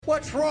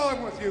What's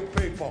wrong with you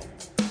people?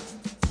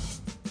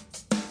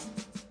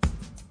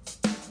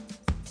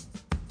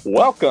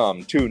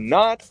 Welcome to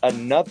Not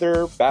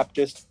Another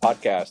Baptist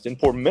Podcast, and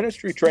for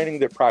ministry training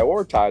that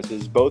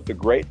prioritizes both the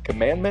Great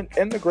Commandment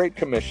and the Great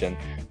Commission,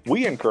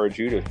 we encourage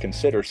you to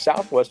consider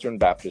Southwestern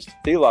Baptist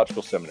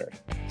Theological Seminary.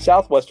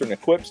 Southwestern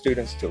equips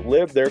students to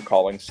live their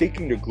calling,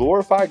 seeking to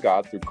glorify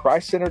God through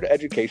Christ-centered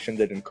education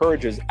that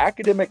encourages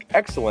academic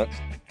excellence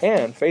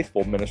and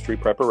faithful ministry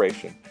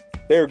preparation.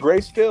 They are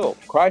grace-filled,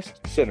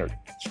 Christ-centered,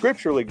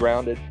 scripturally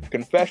grounded,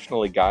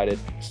 confessionally guided,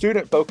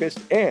 student-focused,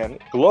 and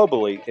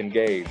globally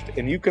engaged.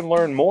 And you can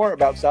learn more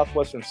about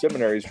Southwestern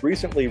Seminary's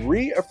recently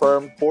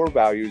reaffirmed core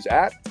values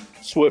at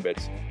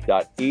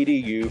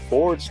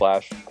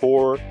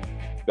swibbits.edu/core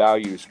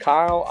values.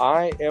 Kyle,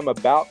 I am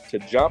about to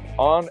jump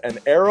on an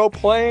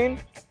aeroplane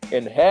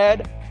and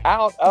head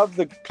out of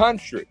the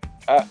country.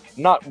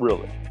 Not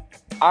really.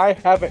 I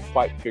haven't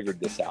quite figured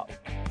this out.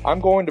 I'm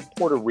going to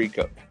Puerto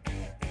Rico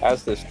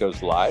as this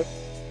goes live.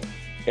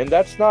 And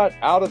that's not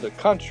out of the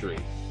country,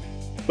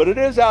 but it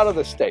is out of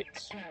the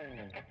States.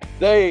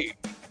 I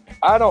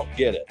don't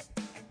get it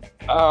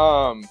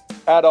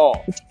at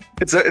all.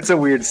 It's a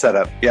weird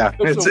setup. Yeah,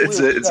 it's a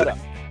weird setup.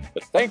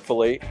 But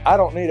thankfully, I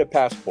don't need a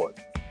passport.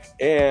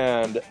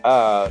 And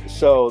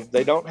so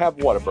they don't have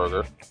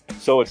Whataburger.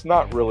 So it's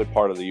not really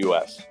part of the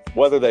U.S.,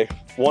 whether they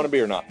want to be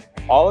or not.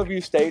 All of you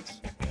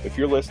states, if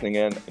you're listening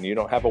in and you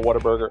don't have a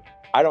Whataburger,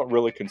 I don't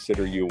really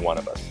consider you one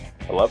of us.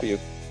 I love you,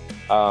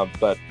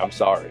 but I'm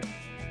sorry.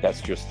 That's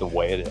just the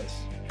way it is.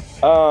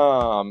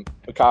 Kyle,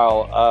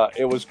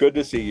 it was good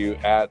to see you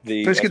at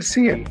the good to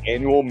see you.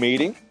 Annual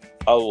meeting.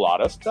 A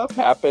lot of stuff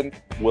happened.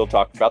 We'll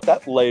talk about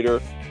that later.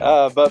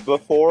 But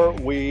before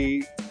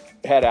we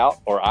head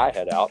out, or I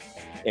head out,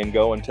 and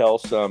go and tell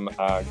some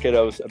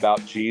kiddos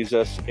about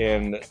Jesus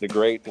in the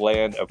great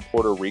land of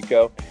Puerto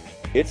Rico,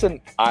 it's an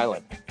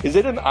island. Is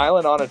it an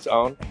island on its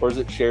own, or is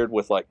it shared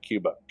with like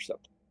Cuba or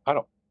something?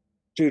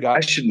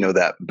 I should know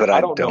that, but I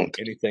don't know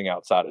anything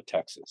outside of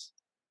Texas.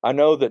 I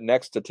know that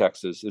next to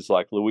Texas is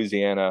like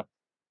Louisiana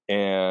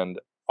and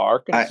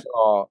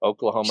Arkansas,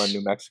 Oklahoma,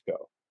 New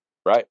Mexico,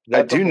 right?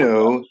 I do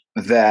know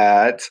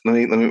that. Let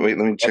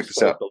me check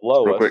this out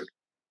real quick.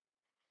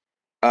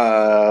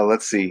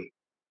 Let's see.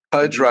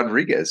 Pudge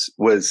Rodriguez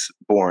was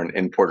born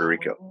in Puerto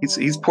Rico.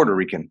 He's Puerto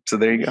Rican, so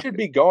there you go. You should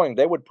be going.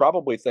 They would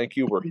probably think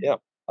you were him,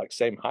 like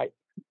same height.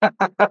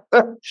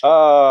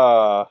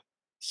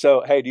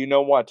 So, hey, do you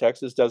know why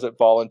Texas doesn't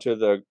fall into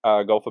the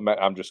Gulf of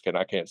Mexico? I'm just kidding.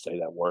 I can't say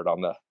that word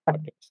on the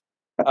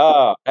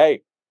podcast.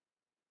 Hey,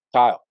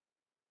 Kyle,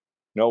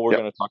 you know what we're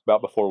going to talk about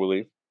before we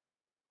leave?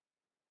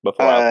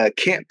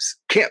 Camps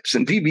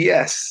and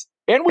VBS.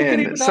 And we can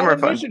even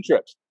have mission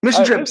trips.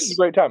 Mission trips. This is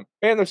a great time.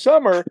 And the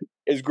summer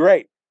is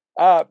great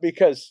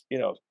because,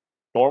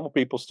 normal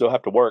people still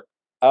have to work.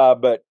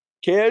 But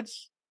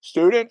kids,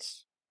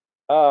 students,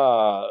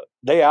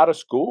 they out of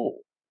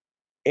school.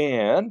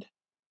 And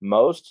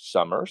most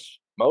summers,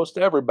 most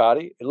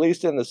everybody, at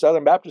least in the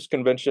Southern Baptist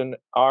Convention,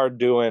 are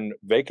doing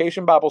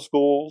vacation Bible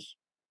schools,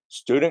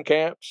 student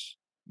camps,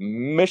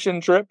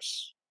 mission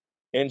trips,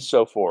 and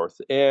so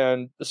forth.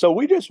 And so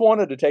we just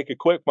wanted to take a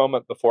quick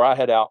moment before I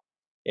head out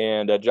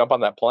and jump on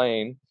that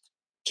plane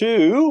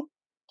to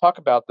talk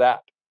about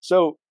that.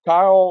 So,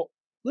 Kyle,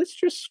 let's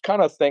just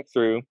kind of think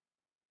through.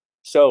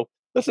 So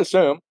let's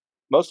assume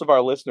most of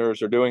our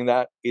listeners are doing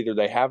that. Either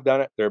they have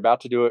done it, they're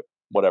about to do it,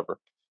 whatever.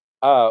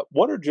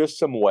 What are just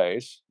some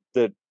ways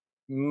that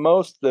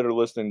most that are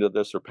listening to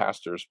this are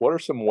pastors? What are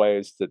some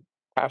ways that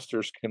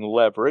pastors can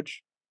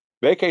leverage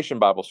vacation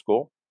Bible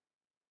school,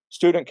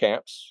 student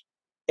camps,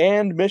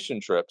 and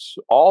mission trips,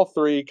 all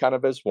three kind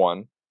of as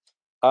one?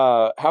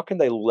 How can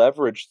they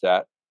leverage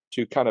that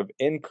to kind of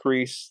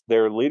increase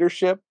their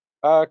leadership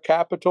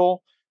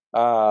capital,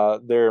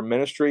 their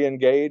ministry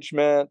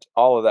engagement,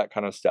 all of that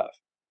kind of stuff?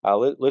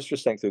 Let's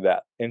just think through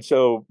that. And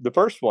so the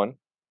first one,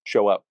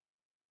 show up.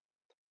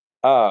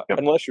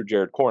 Unless you're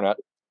Jared Cornett,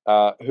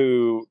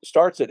 who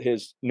starts at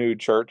his new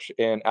church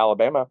in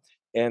Alabama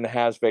and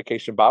has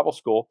vacation Bible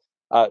school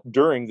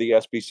during the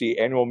SBC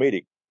annual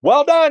meeting.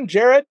 Well done,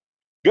 Jared.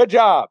 Good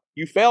job.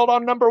 You failed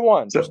on number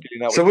one. So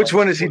which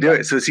one is he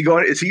doing? So is he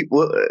going? Is he?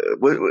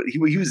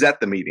 He was at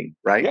the meeting,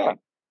 right? Yeah.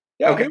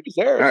 Okay. He was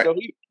there. Right. So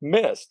he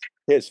missed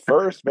his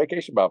first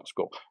vacation Bible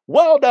school.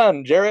 Well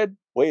done, Jared.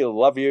 We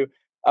love you.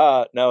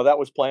 No, that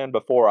was planned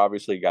before.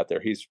 Obviously, he got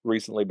there. He's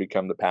recently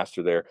become the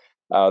pastor there.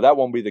 That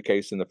won't be the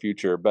case in the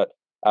future, but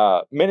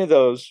many of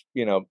those,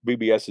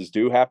 VBSs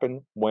do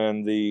happen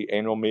when the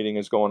annual meeting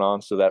is going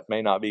on, so that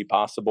may not be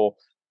possible.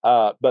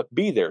 But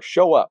be there,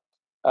 show up.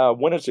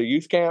 When it's a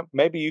youth camp,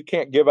 maybe you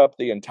can't give up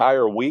the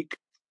entire week.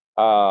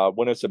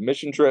 When it's a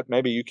mission trip,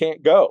 maybe you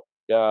can't go.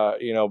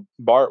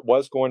 Bart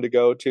was going to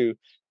go to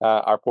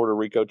our Puerto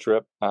Rico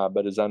trip,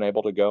 but is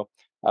unable to go.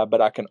 But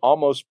I can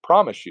almost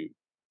promise you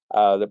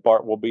that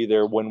Bart will be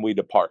there when we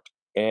depart.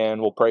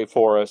 And will pray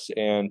for us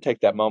and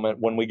take that moment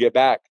when we get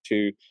back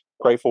to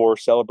pray for,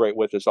 celebrate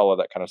with us, all of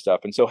that kind of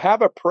stuff. And so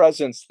have a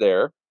presence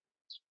there,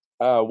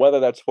 whether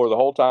that's for the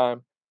whole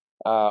time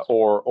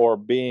or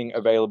being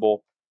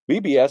available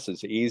VBS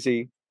is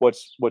easy.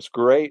 What's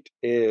great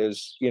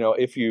is,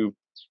 if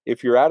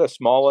you're at a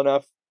small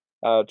enough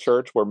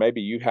church where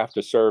maybe you have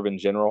to serve in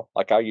general,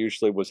 like I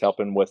usually was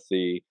helping with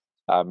the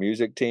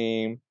music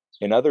team.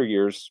 In other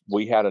years,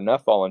 we had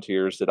enough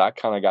volunteers that I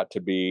kind of got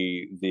to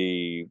be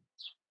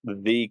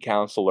the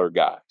counselor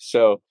guy.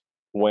 So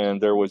when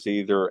there was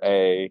either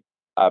a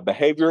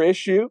behavior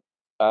issue,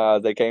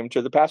 they came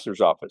to the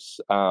pastor's office.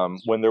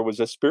 When there was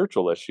a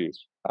spiritual issue,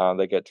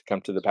 they get to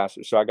come to the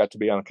pastor. So I got to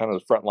be on kind of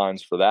the front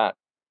lines for that.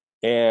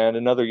 And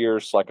in other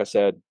years, like I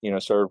said,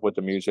 served with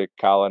the music.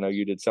 Kyle, I know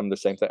you did some of the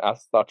same thing. I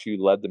thought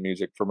you led the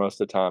music for most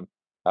of the time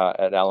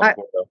at I,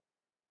 Alamogordo.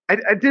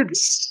 I did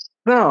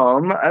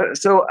some.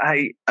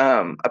 I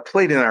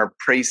played in our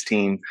praise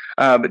team,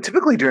 but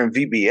typically during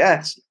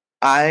VBS,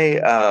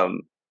 there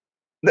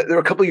were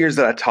a couple of years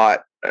that I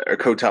taught or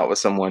co-taught with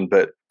someone,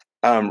 but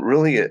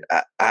really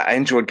I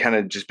enjoyed kind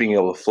of just being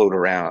able to float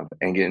around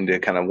and getting to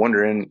kind of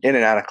wander in and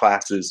out of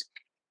classes.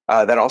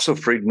 That also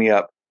freed me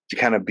up to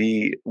kind of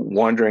be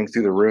wandering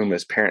through the room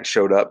as parents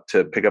showed up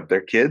to pick up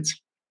their kids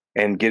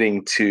and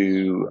getting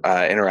to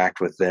interact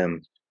with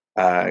them.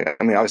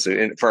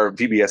 Obviously, for our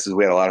VBSs,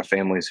 we had a lot of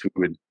families who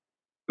would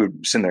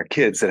send their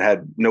kids that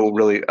had no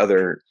really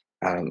other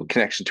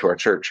connection to our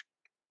church.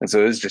 And so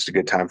it was just a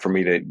good time for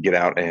me to get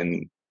out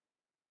and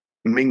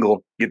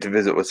mingle, get to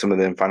visit with some of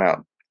them, find out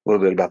a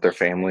little bit about their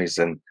families.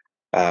 And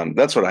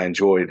that's what I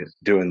enjoyed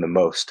doing the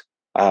most.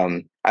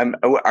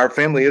 Our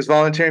family is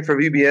volunteering for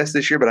VBS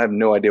this year, but I have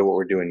no idea what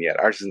we're doing yet.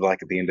 Ours is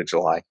like at the end of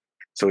July.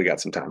 So we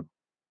got some time.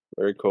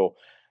 Very cool.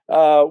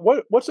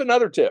 What's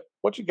another tip?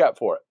 What you got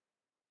for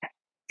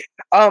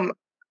it?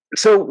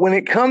 So when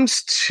it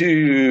comes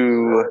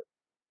to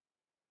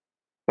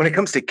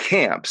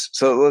camps,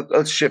 so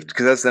let's shift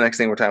because that's the next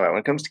thing we're talking about.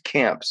 When it comes to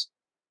camps,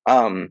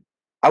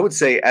 I would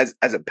say as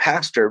a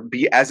pastor,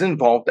 be as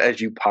involved as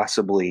you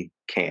possibly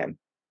can.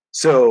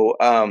 So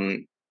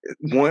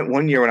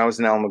one year when I was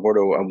in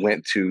Alamogordo, I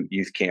went to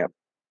youth camp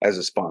as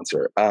a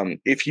sponsor.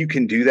 If you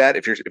can do that,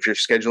 if your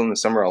schedule in the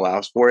summer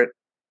allows for it,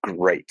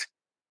 great.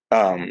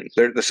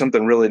 There's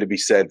something really to be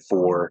said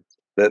for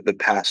the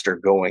pastor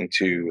going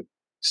to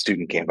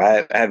student camp.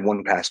 I had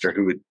one pastor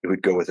who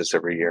would go with us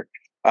every year.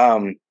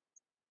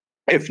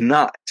 If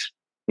not,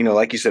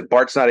 like you said,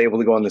 Bart's not able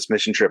to go on this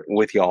mission trip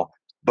with y'all,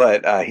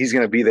 but he's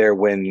going to be there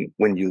when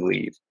you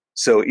leave.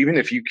 So even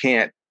if you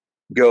can't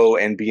go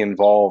and be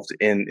involved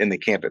in the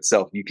camp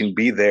itself, you can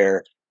be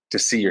there to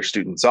see your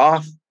students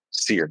off,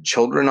 see your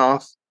children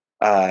off.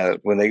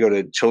 When they go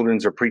to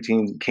children's or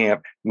preteen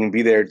camp, you can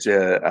be there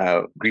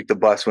to greet the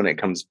bus when it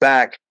comes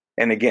back.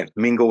 And again,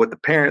 mingle with the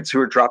parents who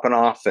are dropping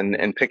off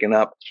and picking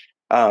up.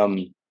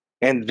 And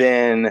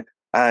then,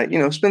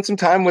 spend some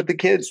time with the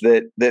kids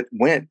that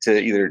went to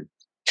either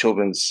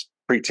children's,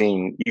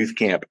 preteen, youth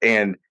camp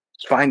and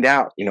find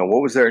out,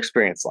 what was their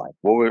experience like?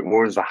 What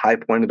was the high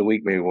point of the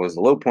week? Maybe what was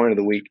the low point of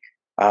the week?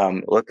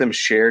 Let them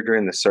share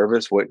during the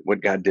service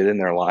what God did in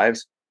their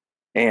lives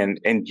and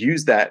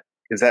use that,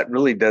 because that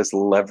really does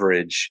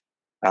leverage.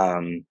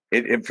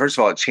 First of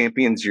all, it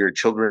champions your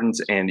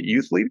children's and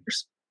youth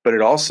leaders, but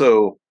it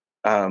also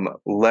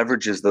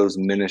leverages those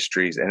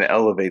ministries and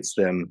elevates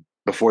them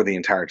before the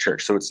entire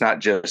church. So it's not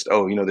just,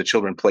 the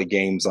children play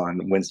games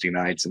on Wednesday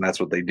nights and that's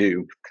what they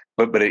do,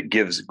 but it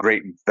gives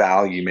great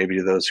value maybe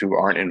to those who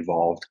aren't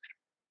involved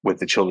with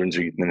the children's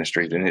or youth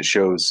ministries. And it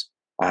shows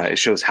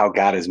how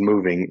God is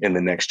moving in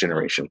the next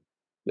generation.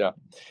 Yeah.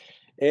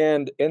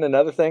 And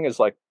another thing is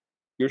like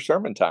your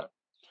sermon time,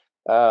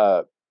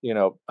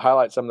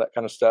 highlight some of that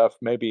kind of stuff,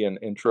 maybe an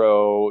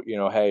intro,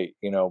 hey,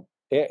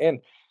 and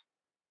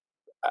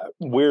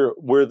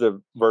we're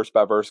the verse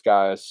by verse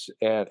guys,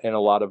 and a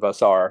lot of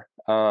us are.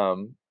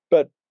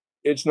 But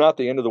it's not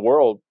the end of the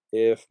world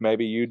if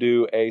maybe you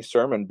do a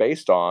sermon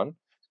based on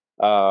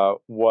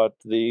what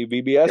the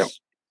VBS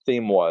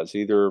theme was,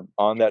 either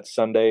on that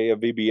Sunday of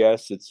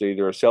VBS. It's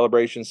either a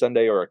celebration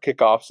Sunday or a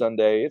kickoff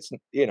Sunday. It's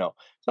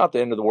not the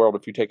end of the world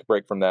if you take a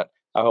break from that.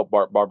 I hope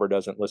Barbara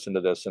doesn't listen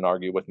to this and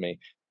argue with me.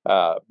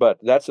 But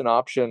that's an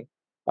option.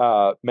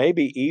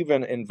 Maybe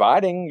even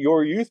inviting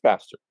your youth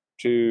pastor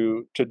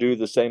to do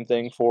the same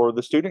thing for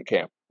the student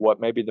camp, what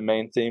maybe the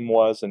main theme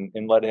was, and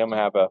let him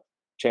have a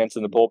chance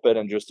in the pulpit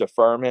and just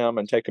affirm him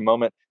and take a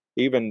moment,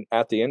 even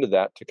at the end of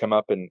that, to come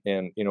up and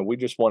we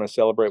just want to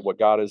celebrate what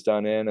God has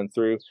done in and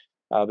through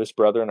this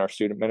brother in our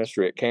student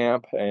ministry at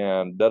camp,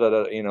 and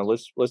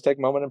let's take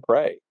a moment and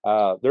pray.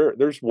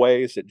 There's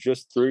ways that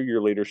just through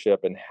your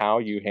leadership and how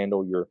you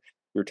handle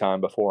your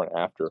time before and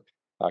after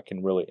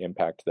can really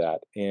impact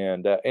that.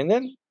 And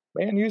then,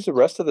 man, use the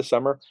rest of the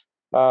summer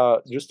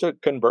just to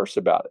converse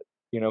about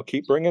it.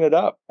 Keep bringing it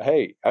up.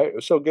 Hey, it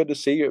was so good to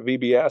see you at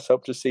VBS.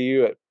 Hope to see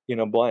you at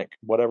blank,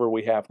 whatever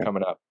we have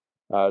coming up.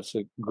 It's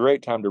a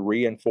great time to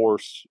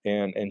reinforce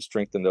and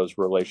strengthen those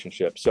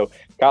relationships. So,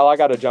 Kyle, I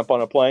got to jump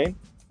on a plane.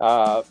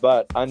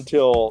 But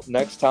until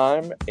next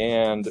time,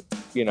 and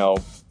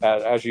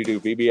as you do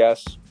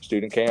VBS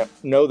student camp,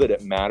 know that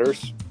it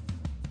matters.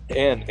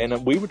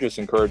 And we would just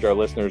encourage our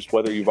listeners,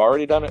 whether you've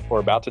already done it or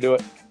about to do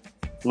it,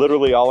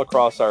 literally all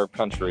across our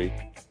country,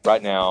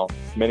 right now.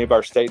 Many of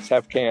our states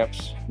have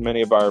camps.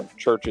 Many of our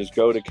churches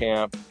go to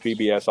camp,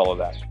 VBS, all of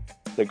that.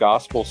 The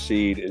gospel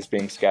seed is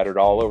being scattered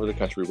all over the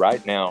country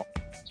right now.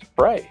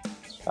 Pray.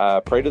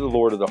 Pray to the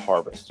Lord of the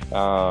harvest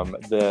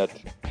that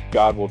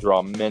God will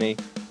draw many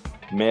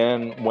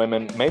men,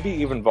 women, maybe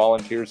even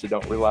volunteers that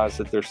don't realize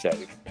that they're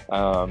saved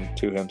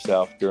to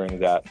himself during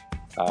that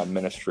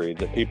ministry,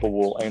 that people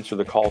will answer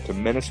the call to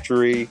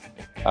ministry.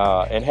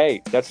 And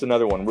hey, that's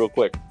another one real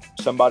quick.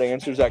 Somebody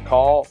answers that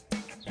call,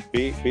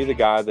 be the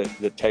guy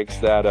that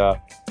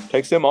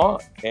takes them on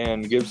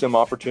and gives them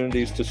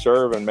opportunities to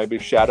serve and maybe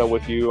shadow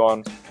with you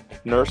on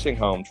nursing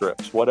home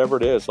trips, whatever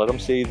it is. Let them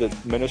see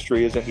that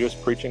ministry isn't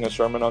just preaching a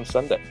sermon on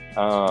Sunday,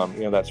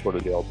 that sort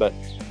of deal. But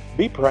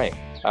be praying.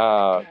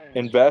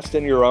 Invest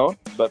in your own,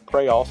 but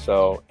pray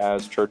also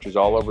as churches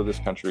all over this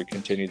country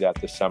continue that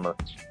this summer.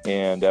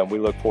 And we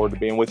look forward to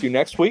being with you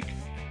next week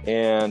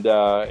and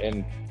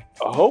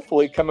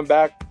hopefully coming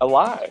back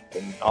alive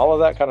and all of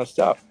that kind of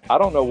stuff. I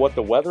don't know what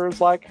the weather is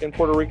like in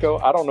Puerto Rico.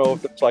 I don't know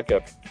if it's like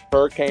a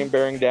hurricane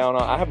bearing down.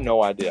 I have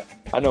no idea.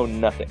 I know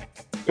nothing.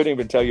 Couldn't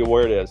even tell you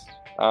where it is.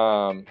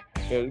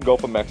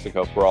 Gulf of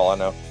Mexico for all I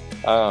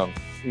know.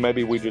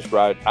 Maybe we just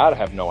ride. I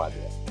have no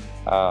idea.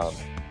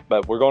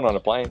 But we're going on a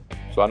plane,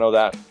 so I know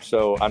that.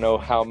 So I know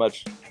how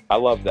much I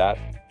love that.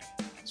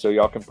 So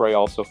y'all can pray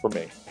also for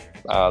me,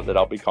 that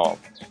I'll be calm,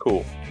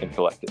 cool, and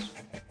collected.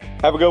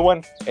 Have a good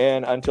one,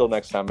 and until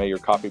next time, may your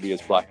coffee be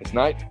as black as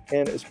night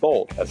and as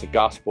bold as the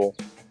gospel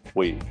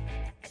we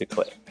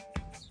declare.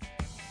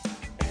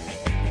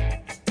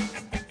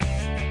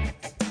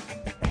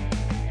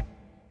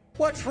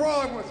 What's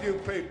wrong with you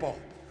people?